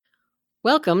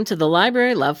Welcome to the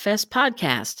Library Love Fest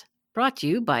podcast, brought to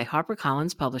you by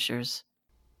HarperCollins Publishers.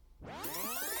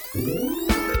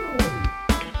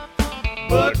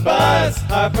 Book Buzz,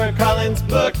 HarperCollins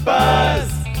Book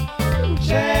Buzz.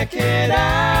 Check it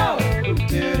out.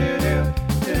 Do-do-do,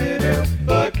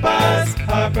 Book Buzz,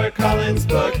 HarperCollins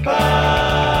Book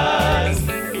Buzz.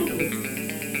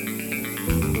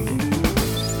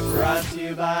 Brought to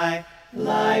you by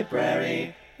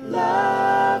Library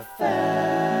Love Fest.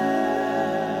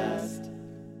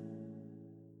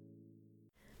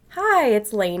 Hi,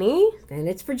 it's Lainey. And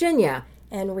it's Virginia.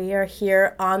 And we are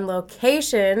here on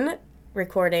location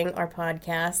recording our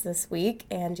podcast this week.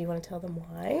 And do you want to tell them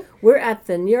why? We're at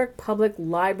the New York Public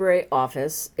Library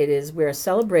office. We're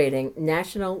celebrating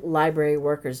National Library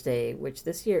Workers Day, which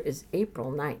this year is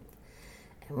April 9th.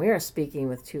 And we are speaking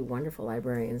with two wonderful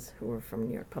librarians who are from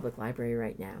New York Public Library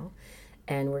right now.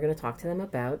 And we're going to talk to them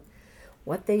about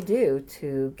what they do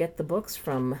to get the books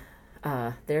from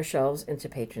their shelves into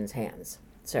patrons' hands.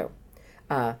 So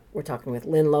we're talking with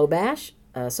Lynn Lobash,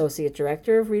 Associate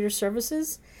Director of Reader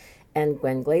Services, and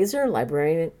Gwen Glazer,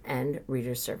 Librarian and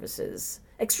Reader Services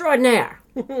Extraordinaire.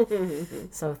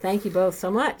 So thank you both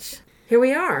so much. Here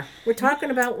we are. We're talking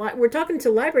to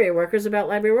library workers about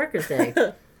Library Workers Day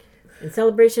in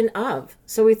celebration of.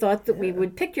 So we thought that we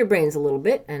would pick your brains a little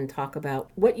bit and talk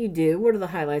about what you do, what are the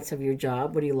highlights of your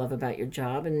job, what do you love about your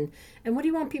job, and what do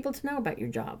you want people to know about your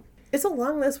job? It's a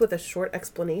long list with a short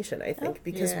explanation, I think,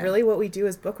 because really what we do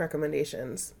is book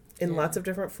recommendations in lots of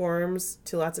different forms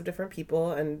to lots of different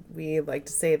people. And we like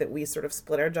to say that we sort of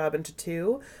split our job into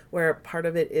two, where part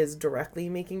of it is directly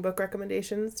making book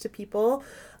recommendations to people,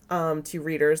 to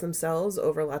readers themselves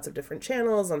over lots of different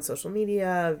channels on social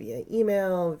media, via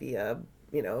email, via,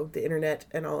 the internet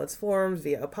and all its forms,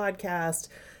 via a podcast.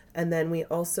 And then we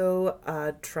also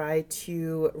try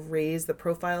to raise the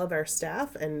profile of our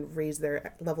staff and raise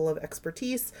their level of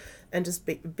expertise and just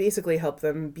basically help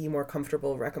them be more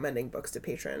comfortable recommending books to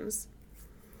patrons.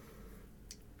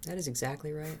 That is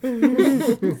exactly right.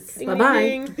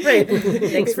 Bye-bye. Right.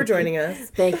 Thanks for joining us.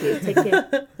 Thank you. Take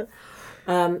care.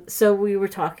 So we were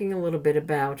talking a little bit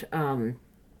about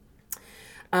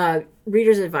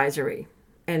Reader's Advisory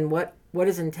and what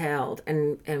is entailed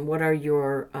and what are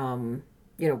your...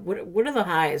 what are the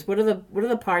highs? What are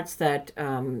the parts that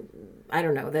or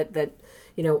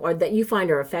that you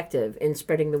find are effective in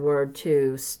spreading the word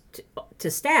to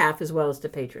staff as well as to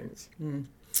patrons?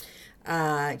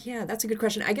 Yeah, that's a good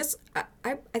question. I guess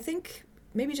I think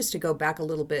maybe just to go back a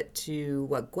little bit to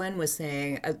what Gwen was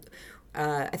saying,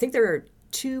 I think there are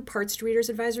two parts to Reader's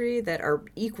Advisory that are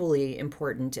equally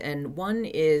important, and one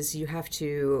is you have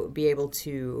to be able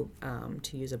to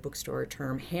use a bookstore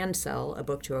term, hand sell a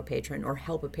book to a patron or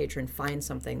help a patron find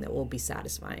something that will be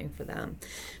satisfying for them.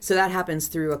 So that happens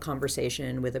through a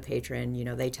conversation with a patron.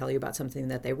 They tell you about something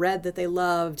that they read that they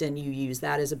loved, and you use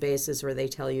that as a basis, or they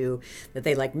tell you that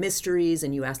they like mysteries,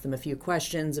 and you ask them a few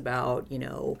questions about,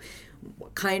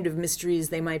 what kind of mysteries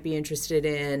they might be interested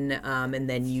in, and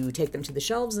then you take them to the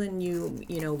shelves and you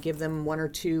give them one or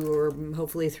two or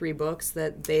hopefully three books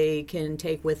that they can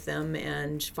take with them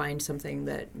and find something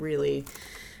that really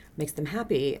makes them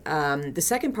happy. The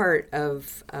second part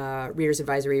of Reader's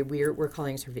Advisory, we're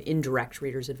calling sort of indirect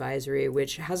Reader's Advisory,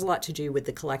 which has a lot to do with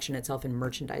the collection itself and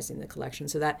merchandising the collection.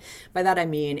 So by that I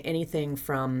mean anything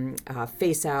from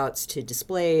face-outs to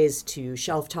displays to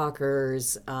shelf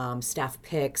talkers, staff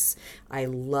picks. I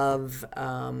love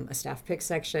a staff pick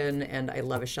section, and I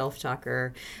love a shelf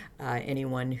talker.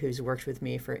 Anyone who's worked with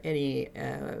me for any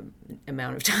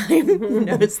amount of time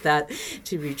knows that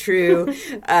to be true.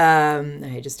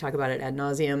 I just talk about it ad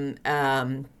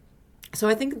nauseum. So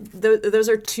I think those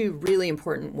are two really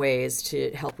important ways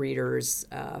to help readers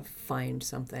find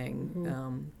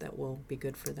something that will be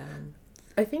good for them.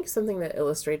 I think something that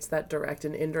illustrates that direct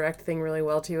and indirect thing really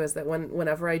well, too, is that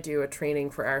whenever I do a training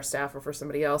for our staff or for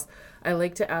somebody else, I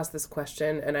like to ask this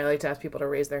question, and I like to ask people to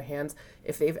raise their hands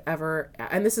if they've ever,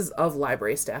 and this is of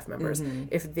library staff members,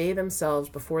 if they themselves,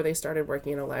 before they started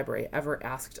working in a library, ever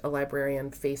asked a librarian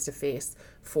face-to-face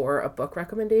for a book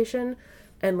recommendation.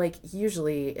 And,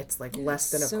 usually it's,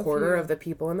 less than a quarter of the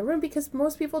people in the room, because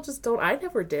most people just don't. I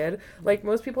never did.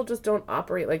 Most people just don't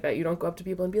operate like that. You don't go up to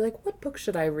people and be like, what book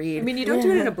should I read? I mean, you don't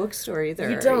do it in a bookstore either.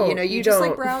 You don't. You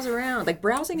just, browse around.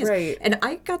 Browsing is... Right. And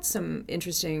I got some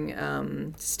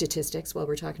interesting statistics while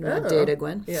we're talking about data,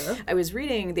 Gwen. Yeah. I was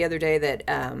reading the other day that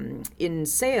in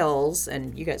sales,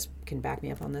 and you guys can back me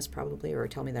up on this probably, or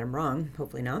tell me that I'm wrong,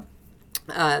 hopefully not,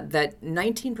 that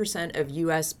 19% of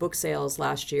U.S. book sales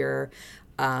last year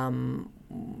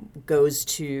goes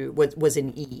to what was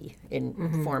an E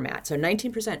in format. So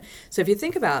 19%. So if you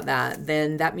think about that,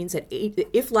 then that means that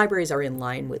if libraries are in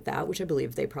line with that, which I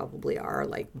believe they probably are,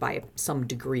 like by some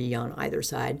degree on either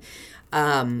side,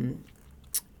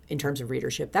 in terms of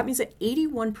readership, that means that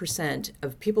 81%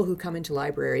 of people who come into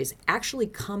libraries actually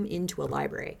come into a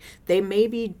library. They may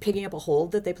be picking up a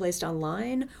hold that they placed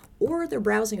online, or they're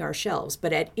browsing our shelves.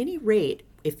 But at any rate,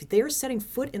 if they're setting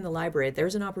foot in the library,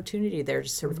 there's an opportunity there to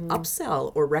sort of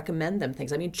upsell or recommend them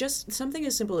things. I mean, just something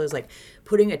as simple as like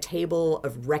putting a table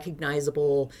of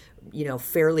recognizable,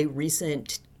 fairly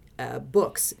recent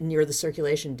books near the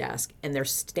circulation desk, and they're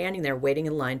standing there waiting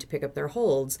in line to pick up their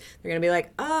holds. They're going to be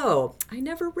like, oh, I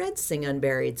never read Sing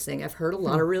Unburied Sing. I've heard a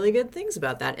lot of really good things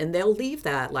about that. And they'll leave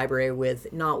that library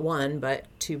with not one, but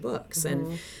 2 books.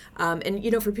 And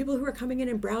for people who are coming in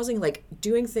and browsing, like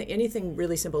doing anything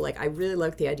really simple, like I really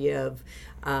like the idea of,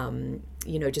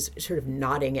 just sort of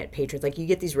nodding at patrons. Like you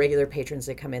get these regular patrons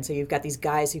that come in. So you've got these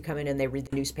guys who come in and they read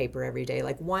the newspaper every day.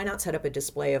 Like why not set up a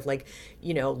display of like,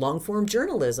 long form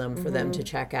journalism for them to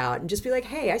check out and just be like,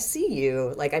 hey, I see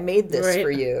you. Like I made this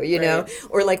for you, you know?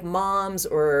 Or like moms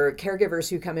or caregivers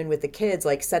who come in with the kids,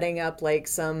 like setting up like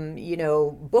some,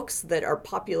 books that are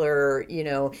popular,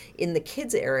 in the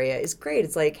kids area is great.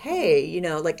 It's like, hey,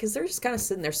 cause they're just kind of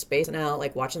sitting there spacing out,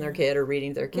 like watching their kid or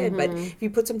reading to their kid. But if you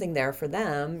put something there for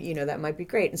them, that might be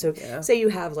great. And so say you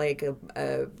have like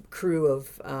a crew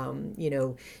of,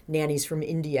 nannies from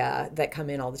India that come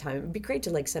in all the time. It would be great to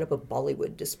like set up a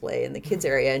Bollywood display in the kids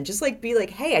area and just like be like,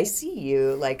 hey, I see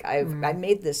you. Like I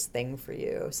made this thing for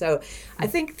you. So I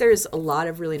think there's a lot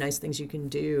of really nice things you can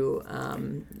do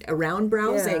around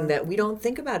browsing that we don't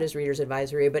think about as Reader's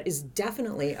Advisory, but is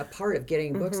definitely a part of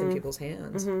getting books in people's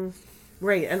hands.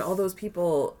 Right. And all those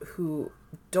people who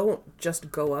don't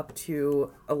just go up to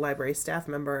a library staff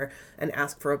member and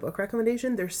ask for a book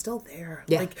recommendation, they're still there.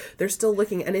 Yeah. Like they're still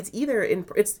looking, and it's either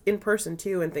it's in person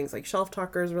too, and things like shelf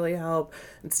talkers really help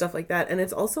and stuff like that. And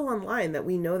it's also online that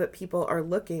we know that people are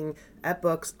looking at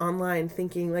books online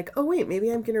thinking like, oh wait,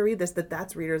 maybe I'm going to read this,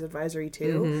 that's Reader's Advisory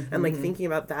too. And like thinking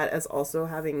about that as also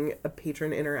having a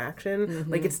patron interaction,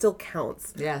 like it still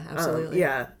counts. Yeah, absolutely.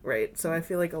 Right. So I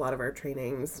feel like a lot of our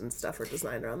trainings and stuff are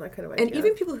designed around that kind of idea. And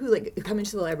even people who like come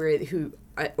into the library who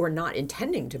are not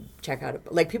intending to check out,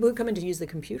 like people who come in to use the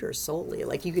computer solely,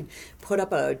 like you could put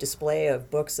up a display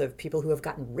of books of people who have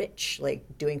gotten rich, like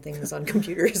doing things on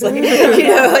computers, like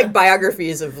like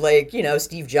biographies of like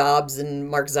Steve Jobs and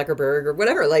Mark Zuckerberg or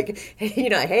whatever. Like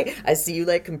hey, I see you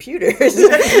like computers.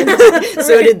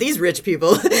 So did these rich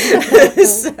people.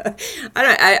 So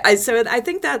I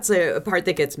think that's a part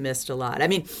that gets missed a lot. I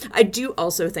mean, I do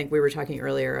also think we were talking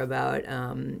earlier about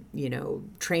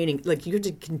training. Like you have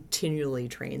to continually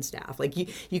train staff. Like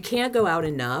you can't go out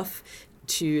enough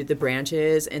to the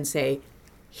branches and say,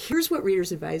 here's what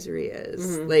Reader's Advisory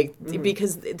is.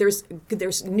 Because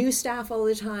there's new staff all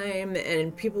the time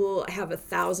and people have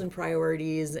 1,000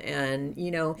 priorities, and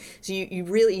so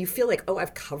you feel like, oh,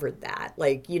 I've covered that.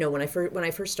 Like when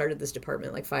I first started this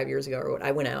department like 5 years ago or what,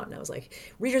 I went out and I was like,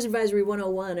 Reader's Advisory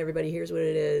 101, everybody here's what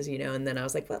it is, and then I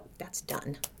was like, well, that's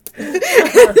done.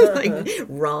 Like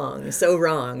wrong, so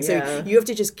wrong. So you have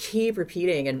to just keep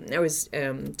repeating. And I was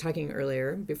talking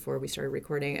earlier before we started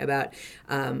recording about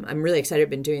I'm really excited. I've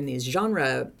been doing these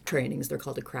genre trainings. They're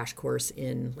called a crash course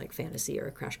in like fantasy, or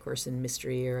a crash course in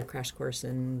mystery, or a crash course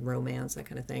in romance, that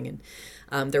kind of thing.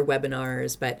 And they're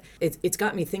webinars, but it's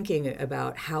got me thinking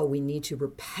about how we need to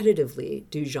repetitively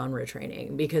do genre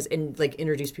training, and like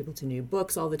introduce people to new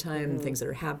books all the time, things that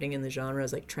are happening in the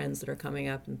genres, like trends that are coming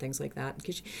up and things like that,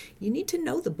 because you need to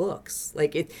know the books.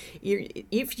 Like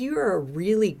if you're a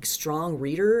really strong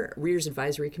reader, Reader's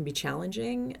Advisory can be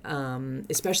challenging,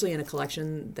 especially in a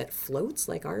collection that floats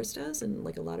like ours does, and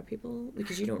like a lot of people,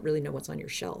 because you don't really know what's on your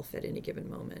shelf at any given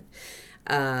moment.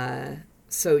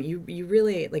 So you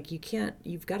really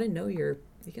you've got to know your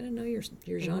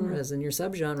genres and your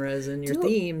subgenres and your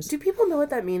themes. Do people know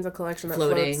what that means, a collection that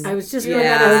floating? floats? I was just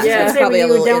it's probably a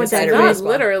little insider baseball.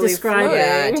 Literally describe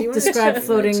floating. Do you want to describe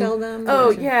floating? Tell them?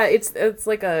 It's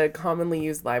like a commonly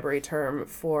used library term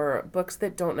for books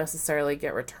that don't necessarily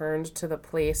get returned to the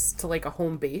place, to like a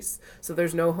home base. So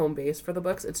there's no home base for the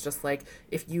books. It's just like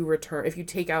if you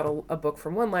take out a book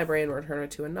from one library and return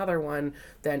it to another one,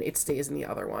 then it stays in the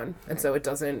other one, and so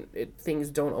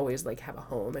things don't always like have a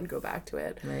home and go back to it.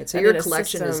 it. Right. So And your in a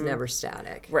collection is system- never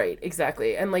static. Right,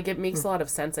 exactly. And like it makes a lot of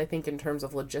sense, I think, in terms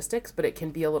of logistics, but it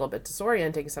can be a little bit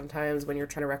disorienting sometimes when you're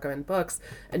trying to recommend books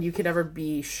and you can never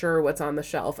be sure what's on the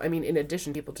shelf. I mean, in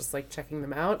addition, people just like checking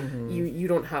them out, you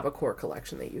don't have a core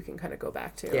collection that you can kind of go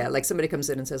back to. Yeah, like somebody comes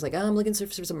in and says, like, oh, I'm looking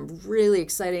for some really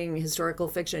exciting historical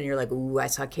fiction. And you're like, ooh, I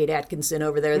saw Kate Atkinson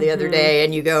over there the other day.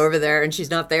 And you go over there and she's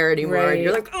not there anymore. Right. And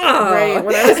you're like, oh. Right.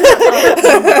 When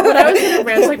I was in a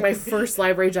branch, like my first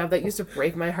library job, that used to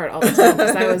break my heart all the time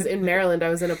because I was in Maryland. I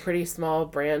was in a pretty small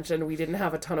branch and we didn't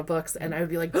have a ton of books. And I would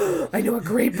be like, oh, I know a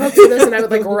great book for this. And I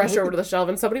would like rush over to the shelf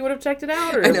and somebody would have checked it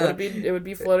out, or it would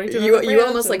be floating to You branch,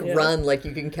 almost like and, run like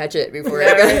you can catch it before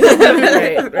Yeah,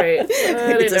 it goes. right.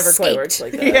 It never quite works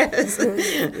like that. Yes.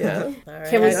 Yeah.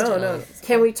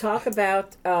 Can we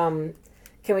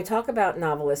talk about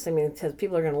novelists? I mean, because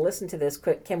people are going to listen to this.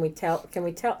 Can we tell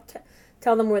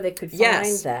them where they could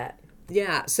find that?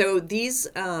 Yeah. So these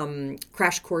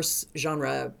crash course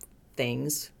genre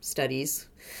things, studies,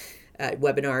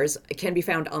 webinars can be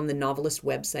found on the Novelist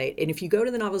website. And if you go to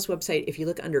the Novelist website, if you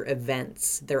look under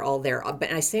events, they're all there.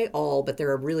 But I say all, but there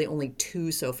are really only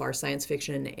 2 so far, science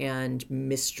fiction and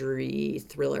mystery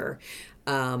thriller.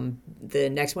 The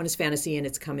next one is fantasy and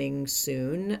it's coming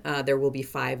soon. There will be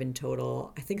 5 in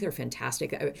total. I think they're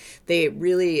fantastic. They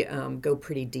really go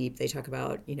pretty deep. They talk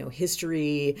about,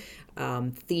 history,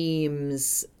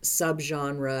 themes,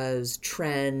 subgenres,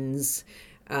 trends,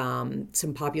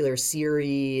 some popular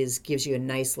series, gives you a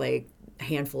nice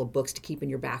handful of books to keep in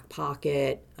your back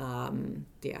pocket.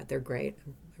 They're great.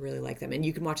 I really like them, and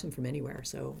you can watch them from anywhere.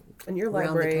 So in your around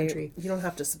library, the country, you don't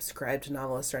have to subscribe to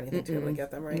Novelist or anything to be able to get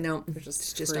them, right? No,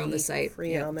 it's just on the site.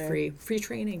 Free on there. Free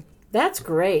training. That's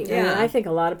great. Yeah. I mean, I think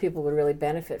a lot of people would really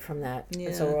benefit from that. Yeah.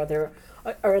 And so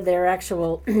are there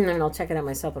actual, and I'll check it out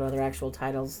myself, but are there actual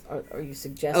titles? Are you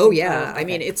suggesting? Oh, yeah. titles? I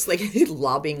mean, it's like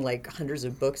lobbing hundreds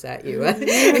of books at you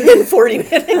in 40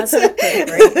 minutes.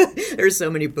 There's so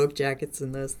many book jackets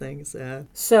in those things.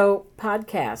 So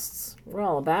podcasts, we're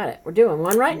all about it. We're doing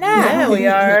one right now. Yeah, we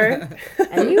are.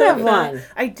 And you have one.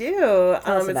 I do.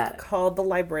 Tell us about it. It's called The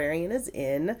Librarian is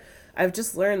In. I've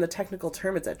just learned the technical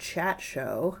term. It's a chat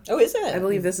show. Oh, is it? I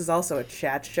believe this is also a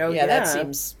chat show. Yeah, that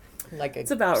seems like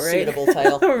it's about right. suitable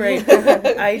title. Right.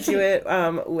 I do it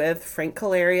with Frank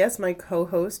Calarius, my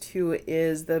co-host, who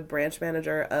is the branch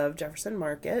manager of Jefferson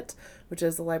Market, which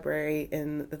is the library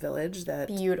in the village.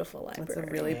 Beautiful library. It's a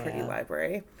really pretty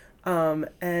library.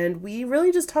 And we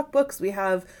really just talk books. We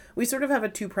sort of have a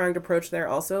 2-pronged approach there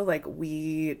also. Like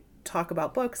we talk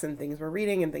about books and things we're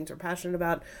reading and things we're passionate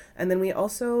about. And then we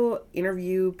also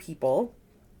interview people,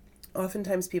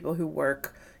 oftentimes people who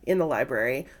work in the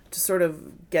library, to sort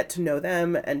of get to know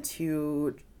them and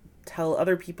to tell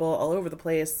other people all over the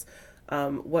place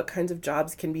what kinds of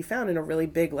jobs can be found in a really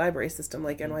big library system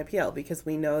like NYPL, because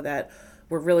we know that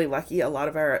we're really lucky. A lot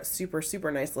of our super,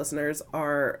 super nice listeners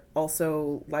are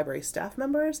also library staff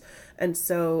members. And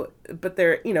so, but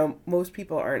they're, most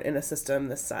people aren't in a system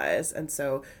this size. And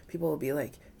so people will be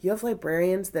like, you have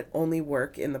librarians that only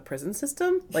work in the prison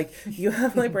system? Like, you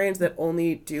have librarians that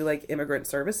only do immigrant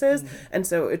services. Mm-hmm. And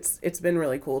so it's been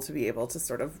really cool to be able to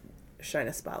sort of shine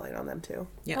a spotlight on them too.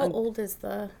 Yeah. How old is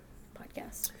the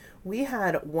podcast? We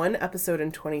had 1 episode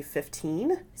in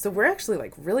 2015, so we're actually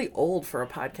really old for a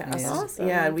podcast. That's awesome.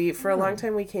 Yeah, and for a long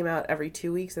time we came out every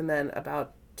 2 weeks, and then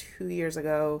about 2 years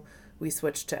ago we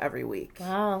switched to every week.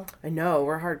 Wow. I know,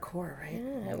 we're hardcore, right?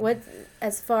 Yeah. What,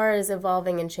 as far as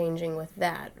evolving and changing with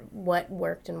that, what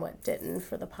worked and what didn't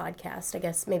for the podcast? I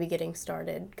guess maybe getting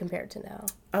started compared to now.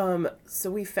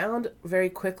 So we found very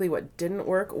quickly what didn't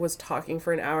work was talking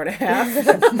for an hour and a half.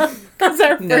 Because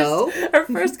our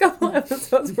first couple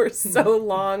episodes were so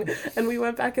long, and we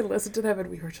went back and listened to them, and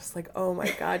we were just like, oh my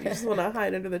God, you just want to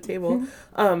hide under the table.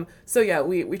 So yeah,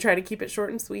 we try to keep it short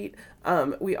and sweet.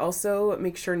 We also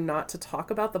make sure not to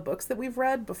talk about the books that we've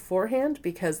read beforehand,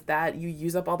 because that you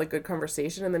use up all the good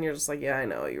conversation, and then you're just like, yeah, I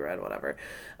know you read whatever.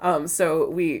 So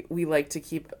we like to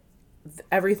keep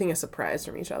everything a surprise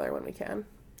from each other when we can.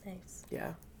 Nice.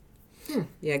 Yeah.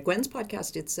 Yeah, Gwen's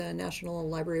podcast, it's National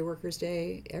Library Workers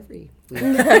Day every week.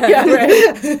 Yeah,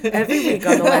 right. Every week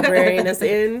on The Librarian is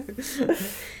In.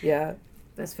 Yeah.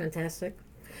 That's fantastic.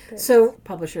 So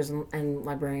publishers and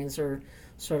librarians are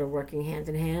sort of working hand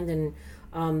in hand, and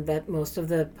that most of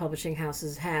the publishing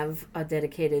houses have a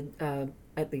dedicated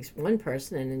at least one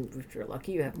person, and if you're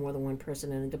lucky you have more than one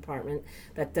person in a department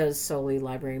that does solely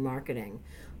library marketing.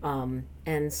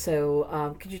 And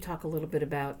so could you talk a little bit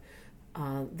about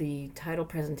the title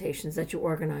presentations that you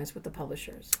organize with the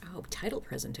publishers? Oh, title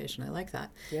presentation. I like that.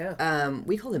 Yeah.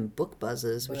 We call them book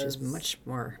buzzes, which is much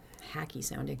more hacky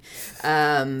sounding.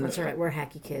 That's all right. We're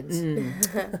hacky kids.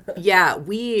 Yeah,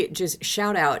 we just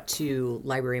shout out to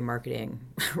library marketing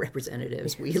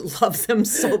representatives. We love them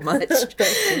so much.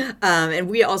 And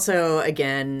we also,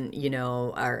 again,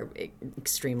 are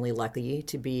extremely lucky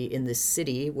to be in this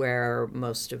city where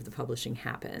most of the publishing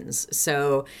happens.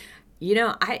 So,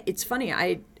 it's funny.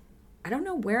 I don't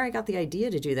know where I got the idea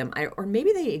to do them, or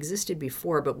maybe they existed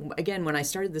before. But again, when I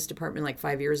started this department like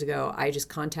 5 years ago, I just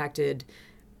contacted.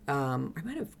 I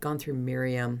might have gone through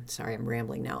Miriam. Sorry, I'm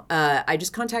rambling now. I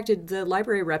just contacted the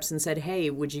library reps and said, hey,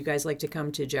 would you guys like to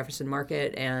come to Jefferson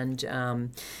Market and,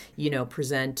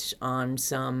 present on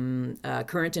some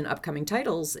current and upcoming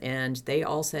titles? And they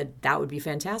all said that would be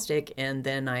fantastic. And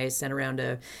then I sent around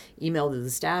an email to the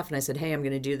staff and I said, hey, I'm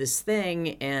going to do this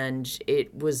thing. And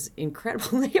it was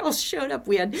incredible. They all showed up.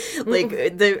 We had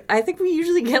I think we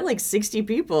usually get like 60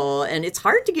 people. And it's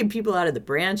hard to get people out of the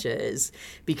branches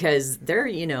because they're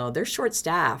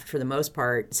short-staffed for the most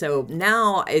part. So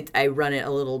now I run it a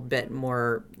little bit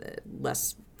more,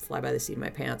 less fly by the seat of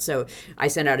my pants. So I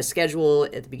send out a schedule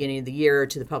at the beginning of the year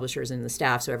to the publishers and the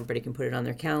staff so everybody can put it on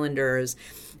their calendars.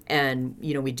 And,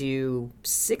 we do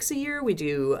 6 a year. We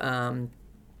do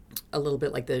a little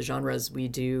bit like the genres. We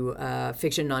do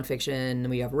fiction, nonfiction.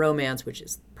 We have romance, which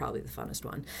is probably the funnest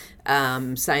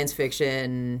one. Science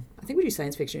fiction. I think we do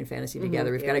science fiction and fantasy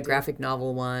together. We've got a graphic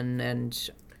novel one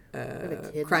and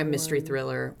crime mystery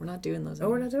thriller. We're not doing those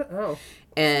anymore. We're not doing. Oh.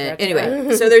 And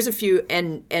anyway, so there's a few,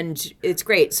 and it's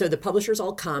great. So the publishers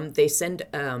all come. They send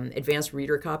advanced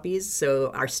reader copies.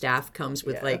 So our staff comes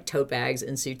with like tote bags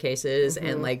and suitcases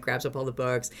and like grabs up all the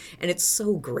books. And it's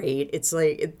so great. It's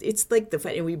like the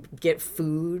fun. And we get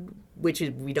food, which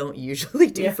we don't usually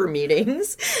do for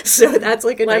meetings. So that's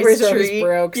like a libraries nice are treat. always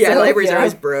broke. Yeah, So, libraries are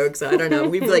always broke. So I don't know.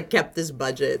 We've like kept this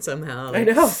budget somehow. I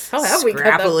know. How have we kept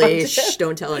that Scrappily, budget? shh,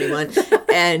 don't tell anyone.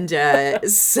 And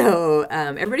so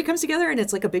everybody comes together and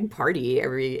it's like a big party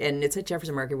and it's at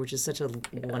Jefferson Market, which is such a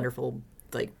wonderful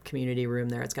like community room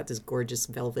there. It's got this gorgeous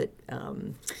velvet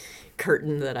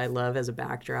curtain that I love as a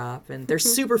backdrop, and they're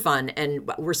super fun. And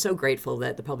we're so grateful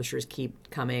that the publishers keep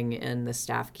coming and the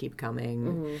staff keep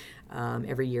coming.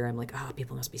 Every year I'm like, oh,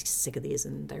 people must be sick of these,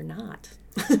 and they're not.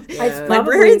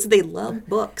 Librarians, they love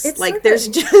books. It's like like there's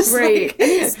just right. like,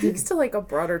 And it speaks to like a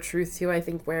broader truth too, I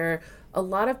think, where a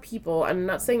lot of people, I'm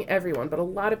not saying everyone, but a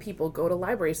lot of people go to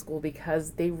library school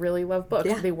because they really love books.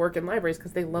 Yeah. They work in libraries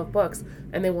because they love books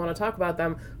and they want to talk about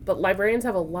them. But librarians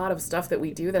have a lot of stuff that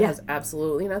we do that has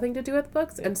absolutely nothing to do with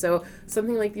books. And so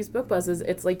something like these book buzzes,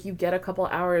 it's like you get a couple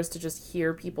hours to just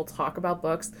hear people talk about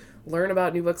books, learn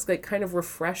about new books, like kind of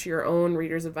refresh your own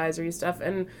reader's advisory stuff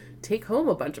and take home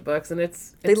a bunch of books. And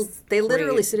they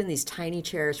literally great. sit in these tiny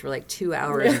chairs for like 2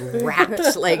 hours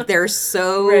wrapped. Like they're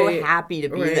so happy to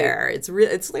be there. It's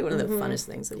like one of the funnest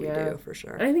things that we do, for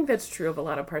sure. And I think that's true of a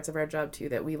lot of parts of our job too,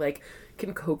 that we like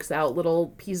can coax out little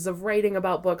pieces of writing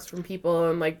about books from people,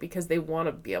 and like because they want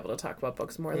to be able to talk about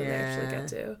books more than they actually get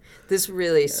to. This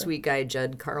really sweet guy,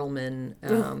 Judd Carlman,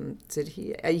 said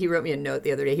he wrote me a note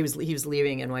the other day. He was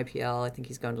leaving NYPL. I think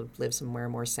he's going to live somewhere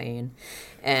more sane,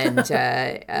 and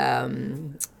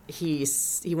he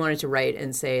wanted to write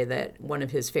and say that one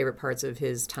of his favorite parts of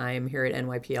his time here at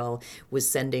NYPL was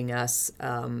sending us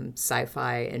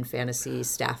sci-fi and fantasy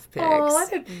staff picks. Oh, I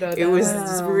didn't know that. It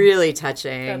was really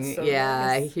touching. That's so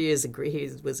yeah, nice. he was a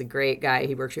great guy.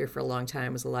 He worked here for a long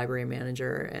time as a library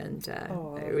manager, and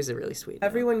it was a really sweet note.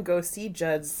 Everyone go see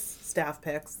Judd's staff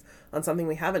picks on something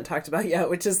we haven't talked about yet,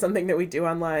 which is something that we do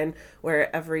online,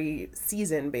 where every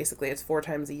season, basically, it's 4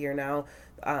 times a year now,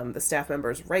 the staff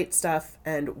members write stuff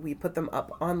and we put them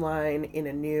up online in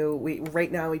a new,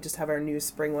 right now we just have our new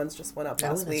spring ones just went up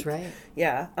last week. That's right.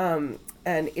 Yeah.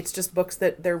 And it's just books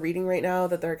that they're reading right now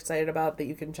that they're excited about that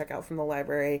you can check out from the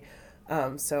library.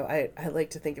 So I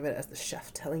like to think of it as the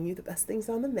chef telling you the best things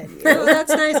on the menu. Oh,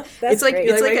 that's nice. That's great.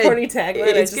 It's like my corny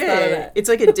tagline. I just thought of that. It's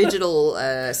like a digital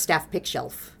staff pick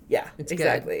shelf. Yeah, It's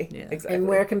exactly. good. Yeah. Exactly. And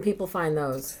where can people find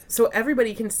those? So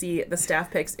everybody can see the staff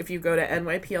picks if you go to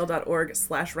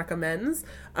nypl.org/recommends.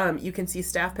 You can see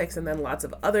staff picks and then lots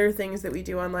of other things that we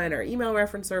do online. Our email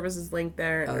reference service is linked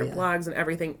there, and our blogs and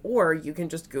everything. Or you can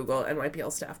just Google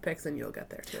NYPL staff picks and you'll get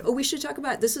there too. Oh, we should talk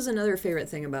about, this is another favorite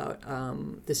thing about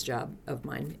this job of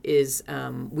mine, is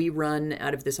we run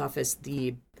out of this office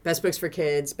the Best Books for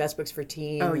Kids, Best Books for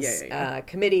Teens,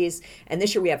 committees. And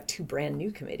this year we have 2 brand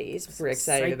new committees we're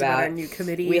excited about. Our new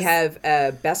committees. We have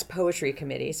a Best Poetry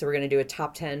Committee, so we're going to do a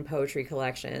top 10 poetry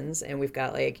collections, and we've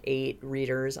got like 8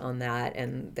 readers on that,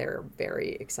 and they're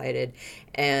very excited.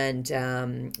 And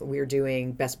we're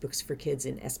doing Best Books for Kids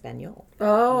in Espanol.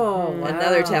 Oh, wow.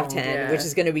 Another top 10, which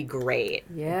is going to be great.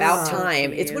 Yeah. About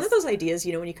time. It's one of those ideas,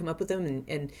 when you come up with them,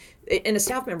 and a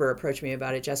staff member approached me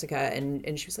about it, Jessica,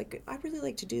 and she was like, I'd really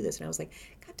like to do this. And I was like,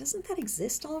 God, doesn't that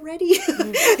exist already?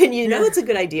 And it's a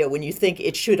good idea when you think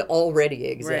it should already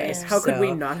exist. Right. How could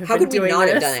we not have How been could we doing not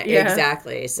have this? done it? Yeah.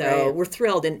 Exactly. So we're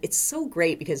thrilled. And it's so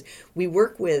great because we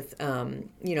work with, Gwen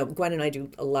and I do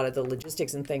a lot of the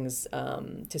logistics and things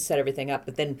to set everything up.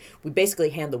 But then we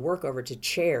basically hand the work over to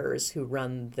chairs who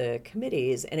run the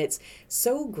committees. And it's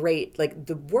so great. Like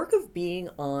the work of being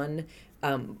on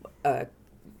a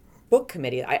book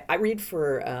committee. I read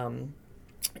for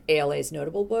ALA's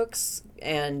notable books,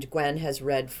 and Gwen has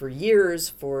read for years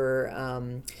for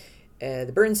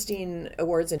the Bernstein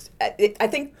Awards. And I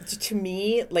think to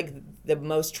me, like the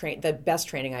best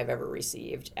training I've ever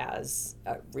received as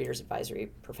a reader's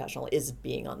advisory professional is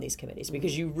being on these committees,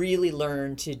 because you really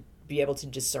learn to be able to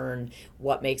discern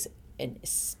what makes an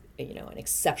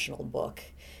exceptional book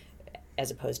as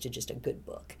opposed to just a good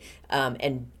book,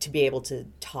 and to be able to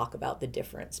talk about the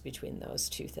difference between those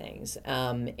two things.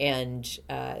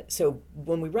 So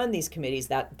when we run these committees,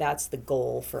 that's the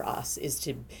goal for us, is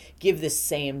to give this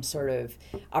same sort of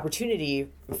opportunity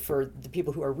for the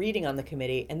people who are reading on the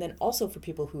committee, and then also for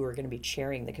people who are going to be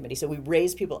chairing the committee. So we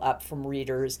raise people up from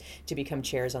readers to become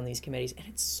chairs on these committees, and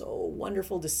it's so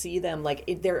wonderful to see them. Like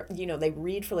they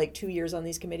read for like 2 years on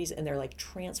these committees, and they're like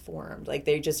transformed. Like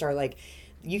they just are like,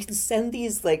 you can send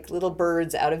these like little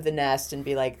birds out of the nest and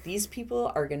be like, these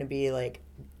people are going to be like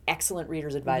excellent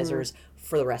readers advisors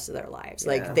for the rest of their lives.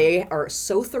 Yeah. Like they are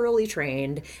so thoroughly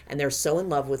trained and they're so in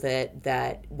love with it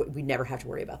that we never have to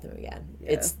worry about them again.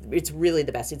 Yeah. It's really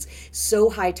the best. It's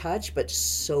so high touch, but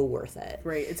so worth it.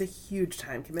 Right. It's a huge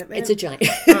time commitment. It's a giant.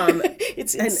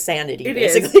 It's insanity. It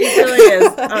basically. Is. It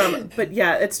really is. But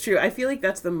yeah, it's true. I feel like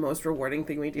that's the most rewarding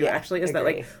thing we do. Actually, is that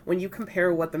like when you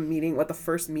compare what the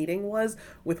first meeting was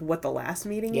with what the last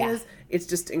meeting is, it's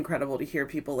just incredible to hear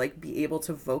people like be able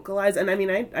to vocalize. And I mean,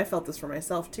 I felt this for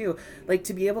myself too. Like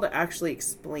to be able to actually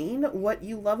explain what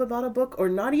you love about a book, or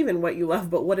not even what you love,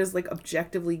 but what is like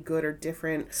objectively good or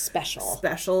different,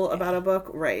 special about a book.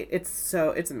 Right. It's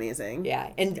amazing.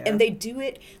 Yeah. And they do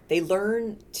it, they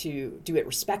learn to do it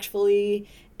respectfully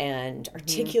and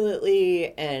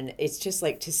articulately, and it's just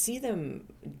like to see them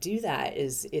do that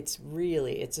it's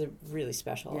a really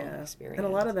special experience. And a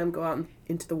lot of them go out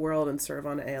into the world and serve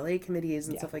on ALA committees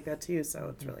and stuff like that too,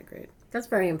 so it's really great. That's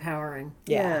very empowering.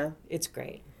 Yeah. It's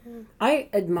great. I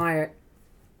admire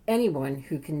anyone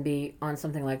who can be on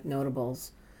something like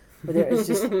Notables, where there is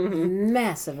just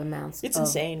massive amounts of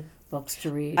insane books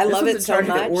to read. I love it so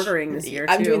much. Ordering this year,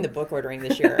 I'm doing the book ordering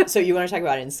this year. So you want to talk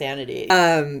about insanity?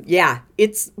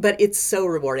 It's so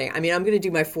rewarding. I mean, I'm going to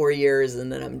do my 4 years and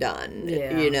then I'm done.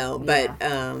 But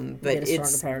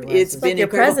it's been like your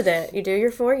president. You do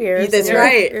your 4 years. That's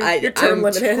right. You're term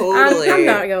limited. Totally. I'm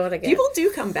not going again. People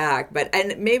do come back,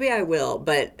 and maybe I will,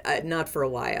 but not for a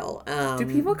while. Do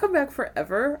people come back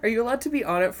forever? Are you allowed to be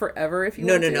on it forever if you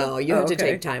want to? No. You have to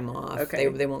take time off. Okay.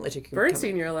 They won't let you.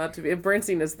 Bernstein, you're allowed to be.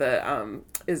 Bernstein is the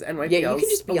is NYPL's you can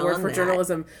just be award on for that.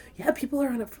 Journalism. Yeah, people are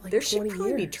on it for like 20 years. There should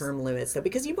probably be term limits though,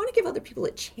 because you want to give other people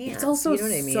a chance. It's also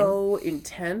so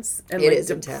intense and like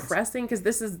depressing, because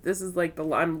this is like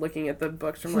I'm looking at the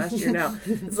books from last year now.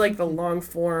 It's like the long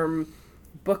form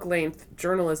book length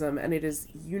journalism, and it is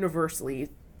universally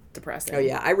depressing. Oh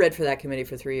yeah, I read for that committee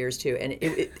for 3 years too, and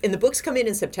and the books come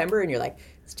in September, and you're like,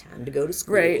 it's time to go to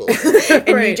school, right?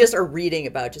 And you just are reading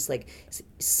about just like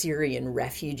Syrian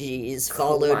refugees,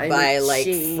 followed by like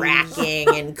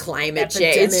fracking and climate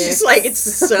change. It's just like it's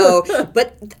so.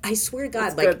 But I swear to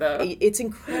God, like it's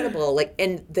incredible. Like,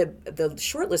 and the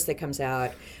short list that comes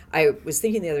out, I was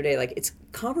thinking the other day, like it's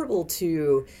comparable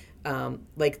to.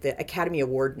 Like the Academy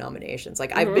Award nominations.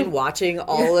 Like I've been watching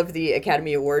all of the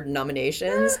Academy Award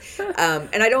nominations,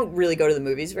 and I don't really go to the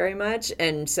movies very much.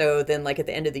 And so then like at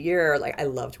the end of the year, like I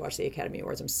love to watch the Academy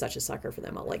Awards. I'm such a sucker for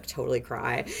them. I'll like totally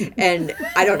cry. And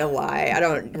I don't know why. I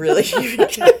don't really.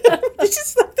 It's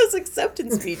just like those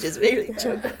acceptance speeches.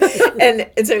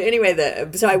 And so anyway,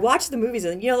 so I watch the movies,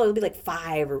 and it'll be like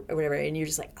 5 or whatever, and you're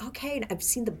just like, okay, I've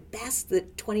seen the best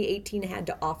that 2018 had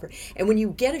to offer. And when you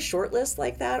get a short list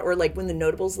like that, or like when the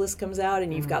Notables list comes out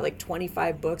and you've got like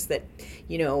 25 books that,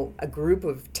 a group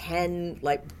of 10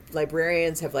 like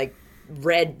librarians have like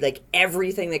read like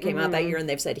everything that came out that year, and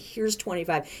they've said, here's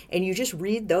 25, and you just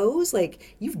read those,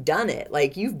 like you've done it,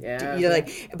 like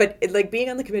but like being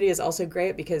on the committee is also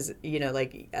great because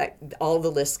all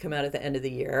the lists come out at the end of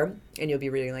the year, and you'll be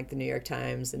reading like the New York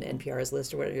Times and NPR's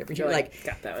list or whatever. You're like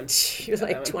got that one. You're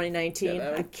like 2019,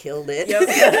 I killed it.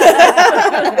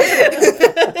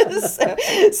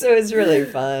 So it's really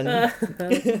fun.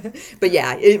 But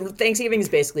yeah, Thanksgiving is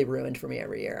basically ruined for me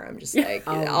every year. I'm just like,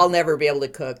 I'll never be able to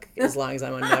cook as long as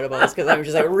I'm on Notables because I'm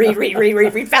just like, read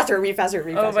faster.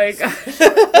 Oh my gosh.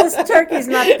 This turkey's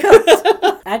not cooked.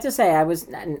 I have to say,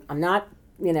 I'm not,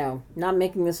 not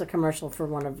making this a commercial for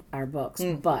one of our books,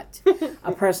 but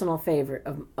a personal favorite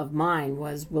of mine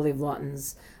was Willie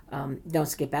Lawton's Don't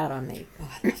Skip Out on Me.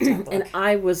 And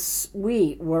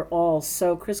we were all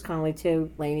so, Chris Connolly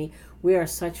too, Lainey, we are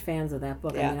such fans of that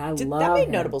book. Yeah. I mean, I love that made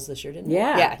him. Notables this year, didn't it?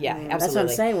 Yeah. Yeah, absolutely. That's what I'm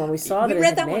saying. When we saw we that,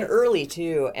 read that one early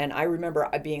too, and I remember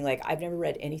being like, I've never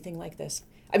read anything like this.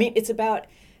 I mean, it's about,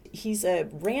 he's a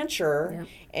rancher,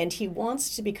 and he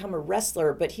wants to become a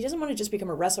wrestler, but he doesn't want to just become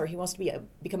a wrestler. He wants to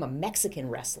become a Mexican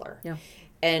wrestler. Yeah.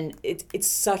 And it's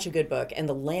such a good book, and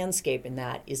the landscape in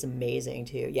that is amazing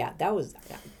too. Yeah,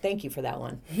 thank you for that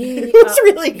one. It's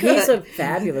really good. He's a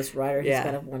fabulous writer. He's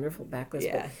got a wonderful backlist.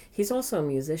 Yeah. But he's also a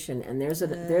musician, and there's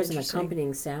an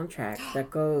accompanying soundtrack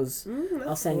that goes.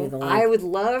 I'll send you the link. I would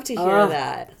love to hear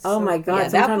that. Oh my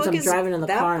God! Yeah, sometimes I'm driving in the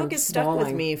car and that book is stuck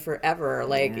with me forever.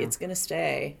 Like it's gonna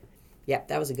stay. Yeah,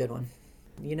 that was a good one.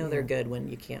 They're good when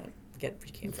you can't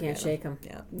shake them.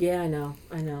 I know.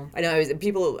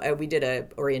 People. We did a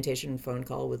orientation phone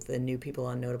call with the new people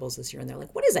on Notables this year, and they're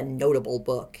like, "What is a notable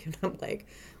book?" And I'm like,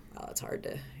 "Oh, it's hard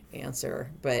to answer."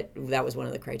 But that was one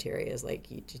of the criteria. Is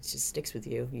like, it just sticks with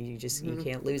you. You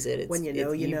can't lose it. When you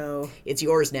know. It's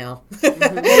yours now.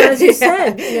 Well, as you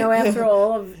said, after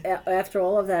all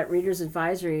of that reader's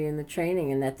advisory and the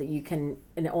training, and that you can,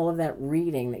 and all of that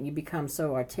reading, that you become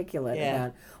so articulate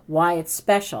about why it's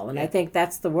special. And I think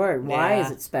that's the word. Why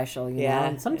is it special? You know,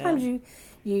 and sometimes you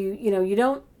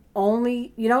don't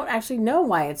actually know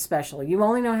why it's special. You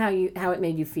only know how it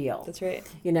made you feel. That's right.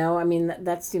 I mean,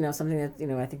 that's something that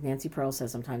I think Nancy Pearl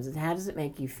says sometimes. How does it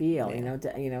make you feel?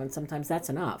 And sometimes that's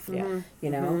enough. Yeah.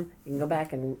 You can go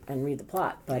back and read the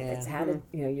plot, but it's how did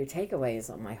your takeaways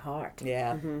on my heart.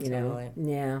 Yeah. Totally.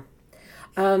 Yeah.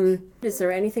 Is there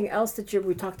anything else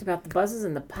we talked about the buzzes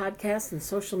and the podcasts and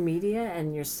social media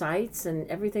and your sites and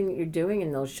everything that you're doing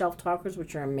and those shelf talkers,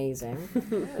 which are amazing.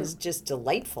 It was just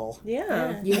delightful.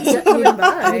 Yeah. You did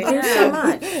so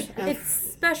much. It's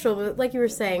special, but like you were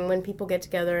saying, when people get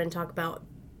together and talk about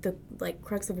the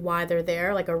crux of why they're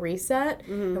there, like a reset,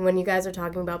 and when you guys are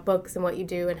talking about books and what you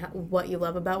do and what you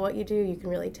love about what you do, you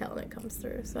can really tell when it comes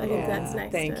through. So I think that's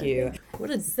nice. Thank you. What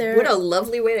a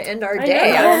lovely way to end our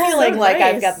day. Know, I'm feeling like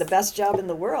I've got the best job in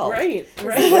the world. Right.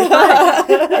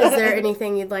 Is there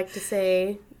anything you'd like to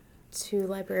say to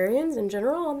librarians in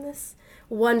general on this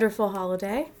wonderful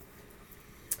holiday?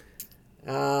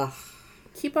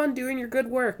 Keep on doing your good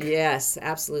work. Yes,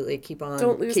 absolutely. Keep on.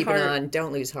 Don't lose heart.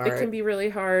 Don't lose heart. It can be really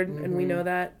hard, and we know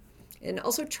that. And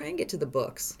also try and get to the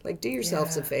books. Do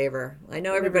yourselves a favor. I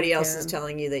know everybody else is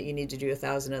telling you that you need to do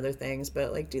 1,000 other things,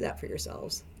 but do that for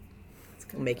yourselves.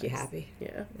 It'll make you happy.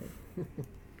 Yeah.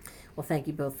 Well, thank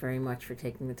you both very much for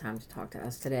taking the time to talk to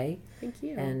us today. Thank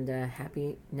you. And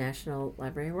happy National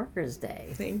Library Workers Day.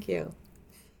 Thank you.